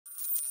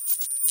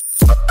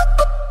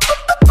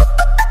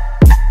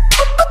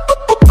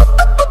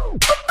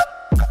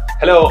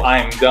Hello,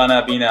 I'm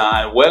Dana, Bina,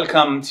 and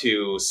welcome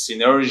to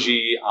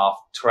Synergy of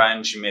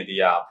Trench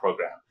Media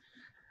program.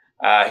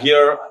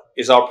 Here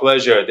is our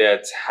pleasure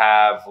that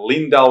have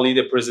Lynda,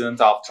 the president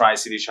of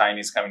Tri-City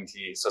Chinese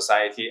Community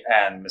Society,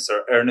 and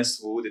Mr.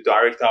 Ernest Wu, the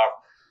director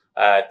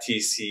of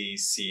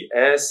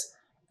TCCS,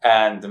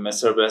 and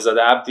Mr. Behzad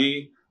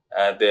Abdi,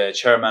 the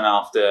chairman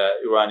of the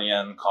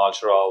Iranian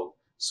Cultural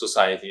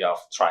Society of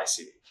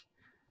Tri-City.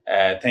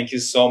 Thank you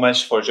so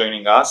much for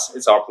joining us.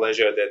 It's our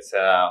pleasure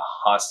that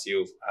host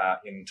you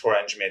in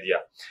Trench Media.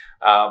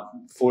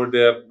 For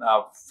the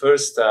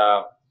first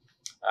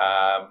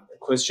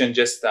question,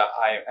 just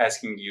I'm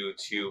asking you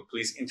to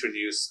please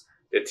introduce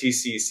the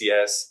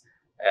TCCS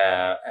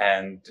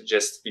and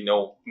just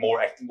know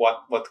more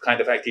what kind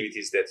of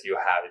activities that you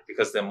have,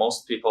 because the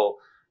most people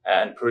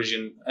and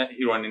Persian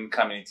Iranian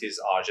communities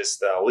are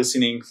just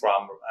listening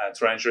from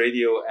Trench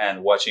Radio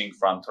and watching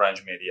from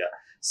Trench Media.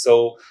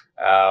 So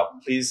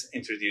please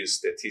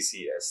introduce the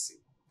TCSC.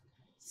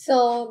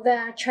 So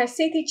the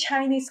Tri-City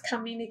Chinese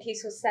Community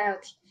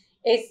Society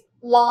is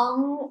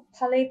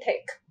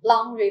long-politic,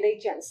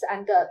 long-religions,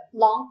 and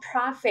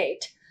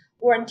long-profit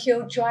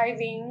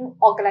volunteer-driving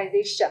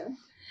organization.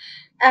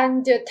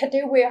 And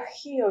today we are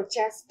here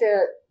just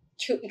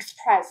to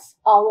express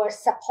our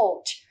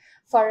support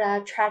for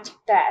the tragic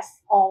death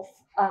of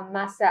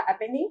Masa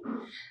Abeni,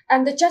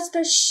 and just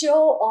to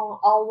show on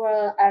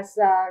our as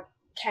a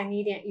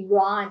Canadian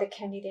Iran and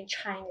Canadian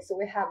Chinese,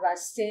 we have a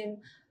same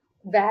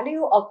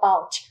value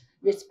about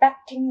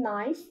respecting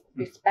life,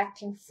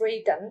 respecting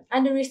freedom,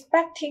 and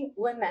respecting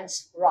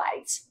women's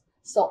rights.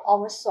 So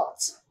our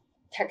thoughts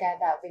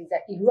together with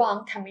the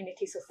Iran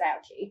Community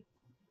Society.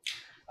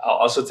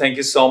 Also, thank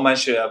you so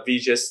much. We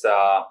just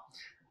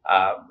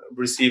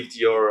received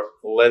your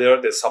letter,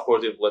 the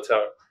supportive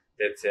letter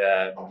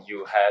that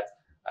you had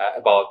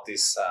about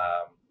this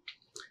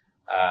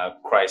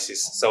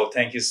crisis. So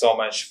thank you so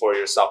much for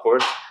your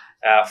support.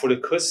 For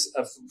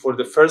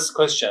the first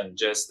question,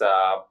 just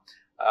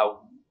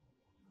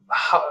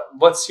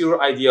what's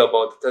your idea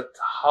about that?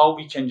 How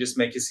we can just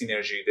make a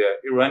synergy, the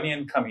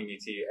Iranian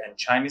community and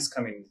Chinese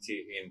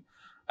community in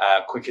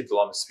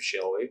Coquitlam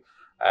especially,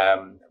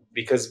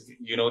 because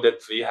you know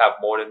that we have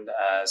more than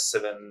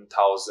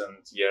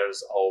 7,000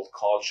 years old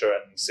culture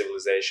and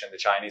civilization, the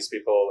Chinese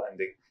people and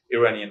the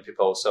Iranian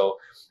people. So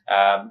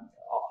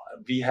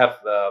we have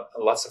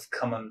lots of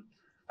common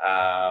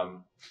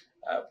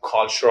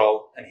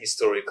cultural and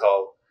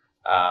historical.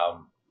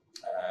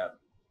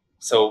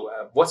 So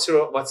what's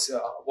your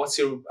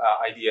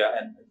idea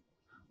and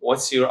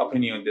what's your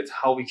opinion that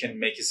how we can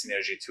make a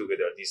synergy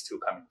together, these two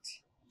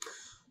communities?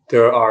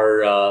 There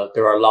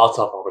are lots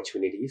of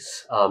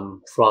opportunities.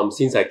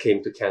 Since I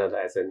came to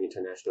Canada as an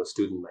international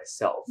student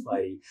myself,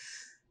 I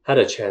had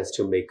a chance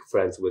to make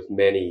friends with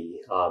many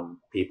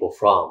people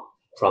from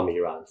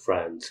Iran,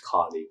 friends,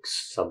 colleagues,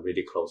 some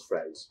really close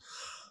friends.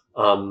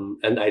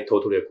 And I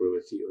totally agree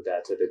with you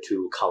that the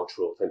two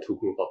cultures and two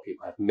groups of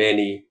people have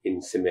many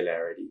in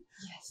similarity.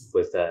 Yes.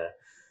 With a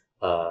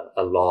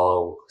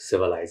long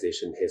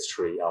civilization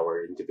history,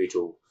 our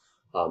individual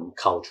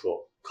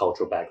cultural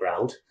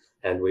background,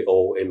 and we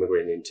all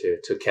immigrated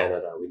to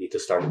Canada. We need to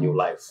start a new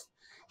life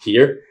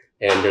here.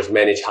 And there's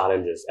many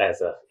challenges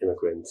as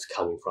immigrants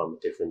coming from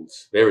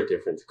very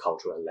different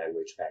cultural and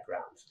language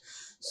backgrounds.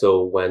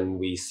 So when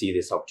we see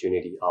this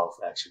opportunity of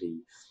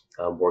actually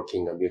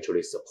working and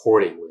mutually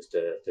supporting with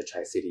the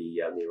Tri-City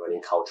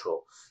Iranian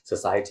Cultural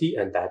Society,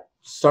 and that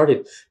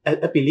started, I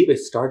believe it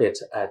started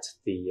at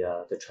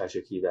the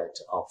tragic event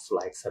of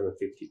Flight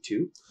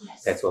 752.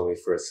 Yes. That's when we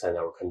first sent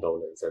our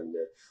condolences and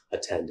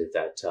attended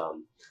that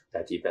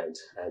event.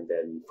 And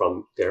then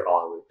from there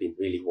on, we've been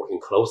really working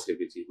closely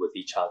with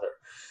each other.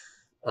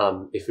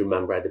 If you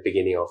remember at the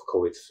beginning of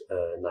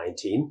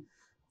COVID-19,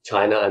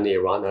 China and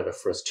Iran are the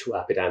first two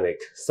epidemic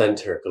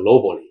centers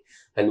globally.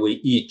 And we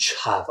each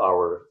have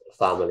our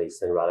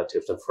families and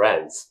relatives and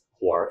friends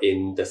who are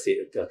in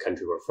the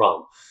country we're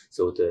from.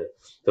 So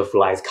the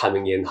flights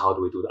coming in, how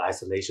do we do the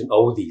isolation?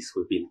 All these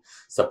we've been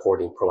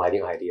supporting,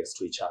 providing ideas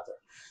to each other.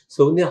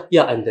 So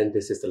yeah, and then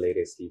this is the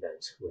latest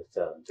event with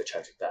the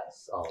tragic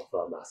death of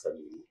Masa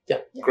Abeni.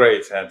 Yeah.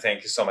 Great,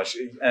 thank you so much.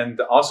 And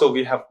also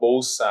we have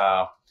both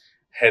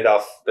head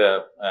of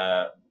the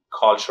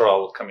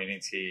cultural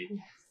community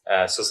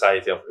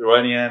society of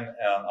Iranian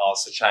and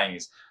also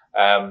Chinese.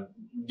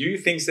 Do you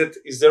think that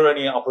is there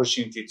any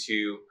opportunity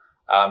to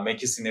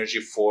make a synergy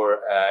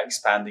for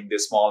expanding the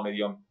small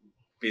medium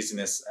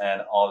business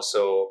and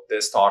also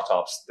the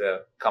startups,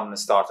 the common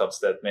startups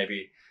that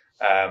maybe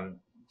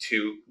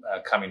two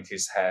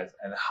communities had,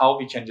 and how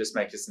we can just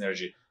make a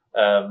synergy?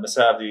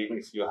 Mr. Abdi,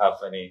 if you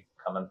have any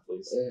comment,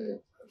 please.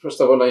 First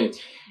of all, I'd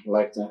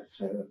like to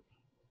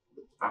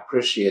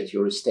appreciate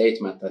your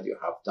statement that you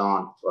have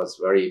done. It was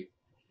very,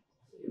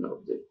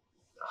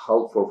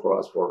 helpful for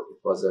us.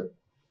 It was a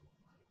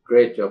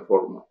great job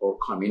for our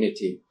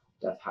community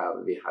that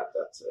we had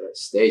that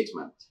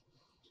statement.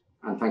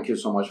 And thank you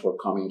so much for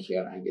coming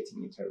here and getting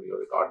an interview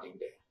regarding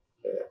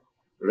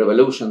the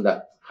revolution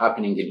that's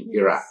happening in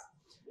Iraq.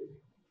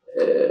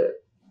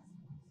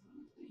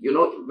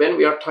 when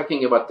we are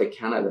talking about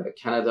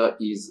Canada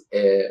is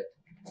a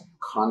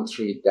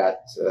country that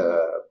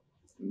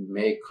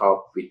make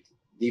up with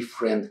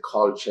different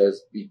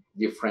cultures, with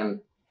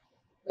different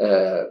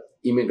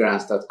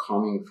immigrants that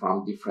coming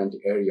from different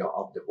area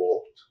of the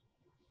world.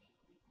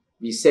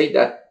 We say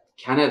that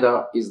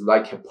Canada is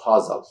like a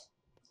puzzle.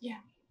 Yeah.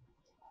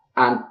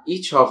 And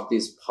each of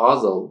these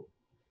puzzle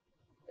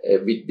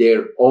with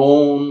their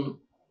own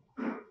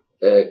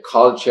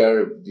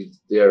culture, with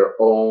their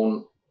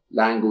own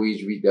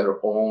language, with their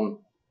own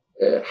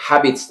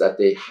habits that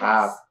they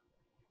have,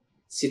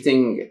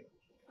 sitting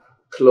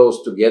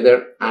close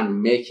together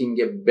and making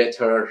a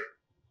better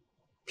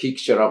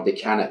picture of the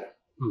Canada.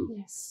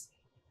 Yes.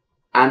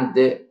 And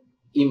the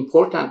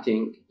important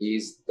thing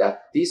is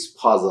that this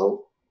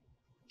puzzle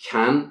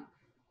can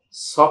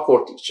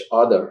support each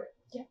other,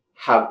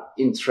 have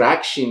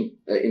interaction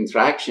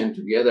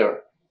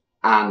together,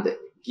 and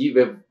give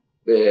a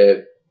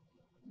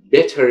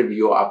better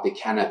view of the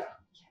Canada.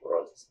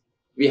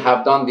 We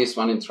have done this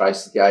one in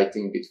Tri-City, I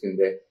think, between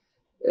the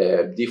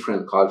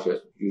different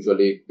cultures.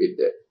 Usually with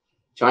the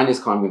Chinese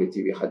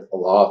community, we had a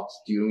lot.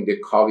 During the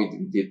COVID,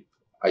 we did,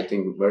 I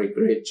think, a very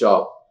great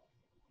job.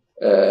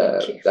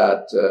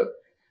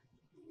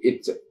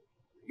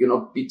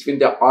 Between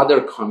the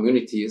other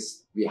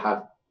communities, we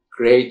have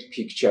great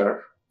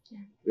picture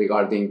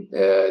regarding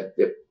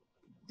the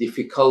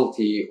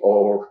difficulty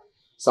or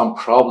some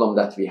problem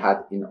that we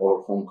had in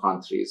our home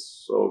countries.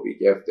 So we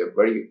gave a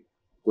very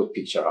good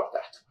picture of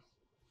that.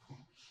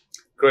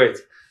 Great.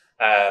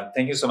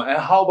 Thank you so much. And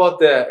how about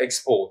the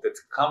expo, the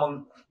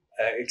common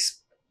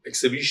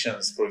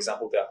exhibitions, for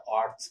example, the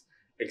art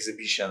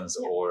exhibitions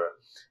or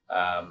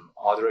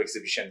other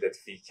exhibition that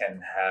we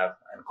can have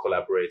and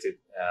collaborated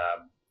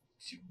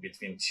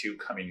between two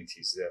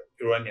communities, the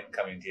Iranian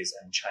communities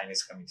and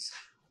Chinese communities.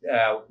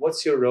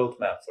 What's your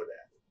roadmap for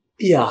that?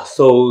 Yeah,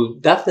 so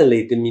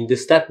definitely, the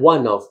step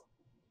one of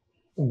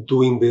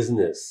doing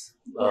business,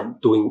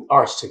 doing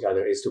arts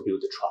together is to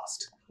build the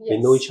trust. Yes. We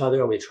know each other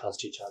and we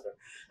trust each other.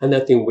 And I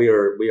think we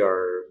are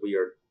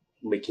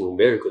making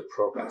very good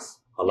progress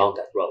along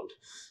that road.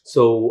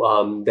 So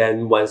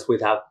then once we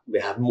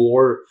have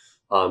more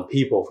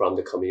people from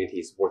the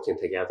communities working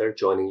together,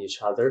 joining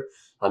each other,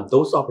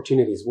 those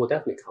opportunities will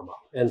definitely come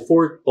up. And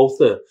for both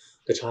the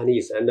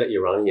Chinese and the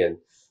Iranian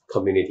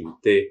community,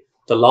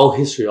 the long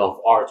history of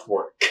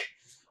artwork,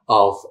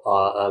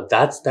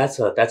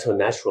 that's a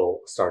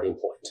natural starting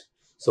point.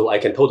 So I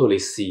can totally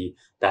see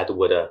that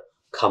would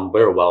come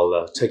very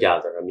well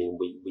together. I mean,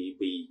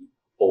 we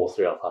all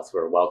three of us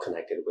were well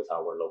connected with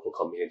our local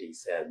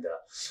communities and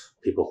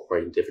people who are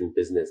in different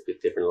business with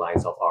different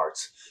lines of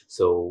arts.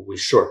 So we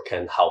sure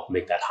can help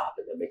make that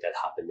happen and make that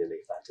happen in an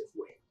effective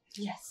way.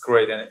 Yes.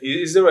 Great. And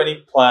is there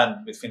any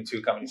plan between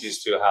two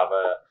communities to have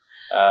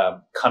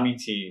a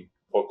committee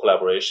for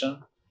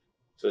collaboration,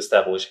 to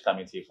establish a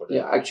committee for that?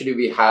 Yeah, actually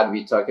we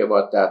talked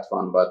about that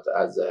one, but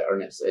as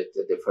Ernest said,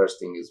 the first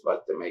thing is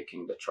about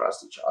making the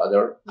trust each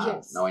other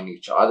and knowing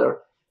each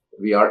other.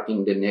 We are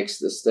in the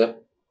next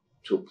step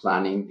to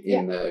planning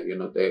in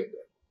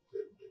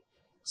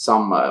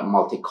some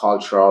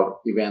multicultural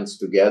events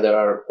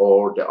together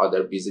or the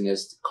other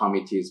business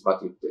committees,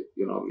 but we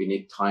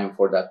need time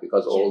for that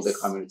because all the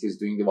communities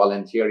doing the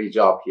voluntary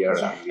job here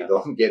and we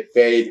don't get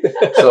paid,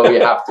 so we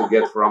have to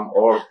get from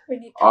our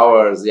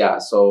hours.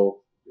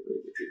 So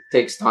it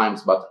takes time,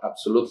 but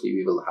absolutely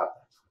we will have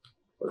that.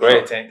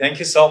 Great. Sure. Thank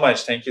you so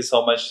much. Thank you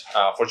so much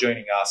for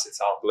joining us. It's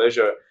our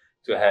pleasure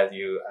to have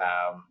you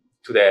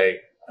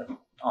today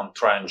on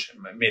Trench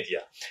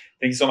Media.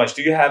 Thank you so much.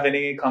 Do you have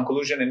any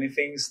conclusion, any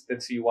things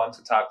that you want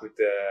to talk with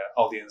the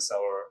audience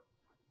or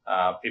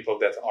people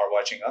that are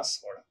watching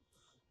us? Or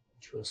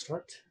do you want to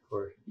start?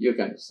 Or you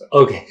can start.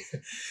 Okay.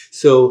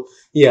 So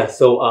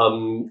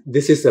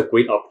this is a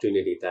great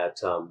opportunity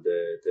that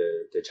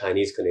the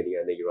Chinese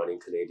Canadian and the Iranian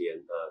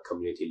Canadian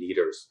community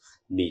leaders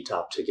meet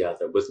up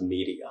together with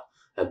media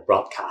and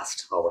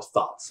broadcast our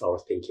thoughts, our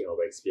thinking,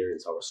 our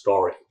experience, our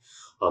story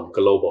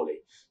globally.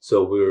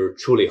 So we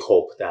truly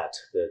hope that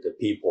the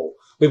people,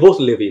 we both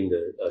live in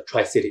the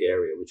Tri-City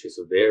area, which is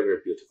a very, very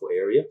beautiful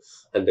area,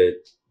 and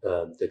the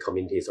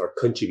communities are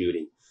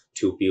contributing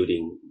to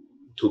building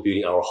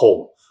our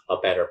home a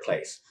better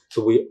place.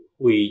 So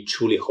we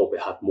truly hope we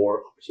have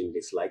more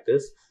opportunities like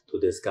this to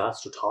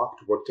discuss, to talk,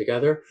 to work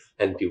together,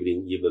 and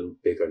building even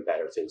bigger and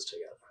better things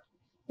together.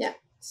 Yeah.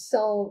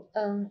 So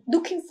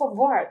looking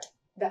forward,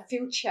 the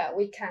future,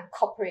 we can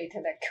cooperate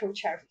the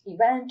culture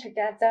event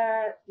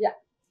together. Yeah,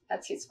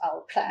 that is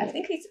our plan. I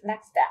think it's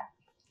next step.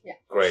 Yeah.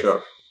 Great.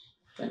 Sure.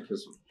 Thank you.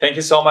 Thank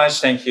you so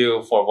much. Thank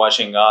you for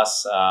watching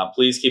us.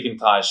 Please keep in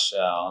touch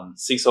on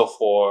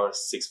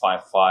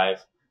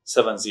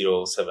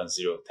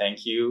 604-655-7070.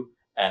 Thank you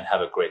and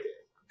have a great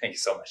day. Thank you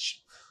so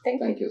much.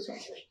 Thank you so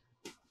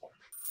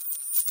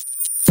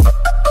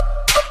much.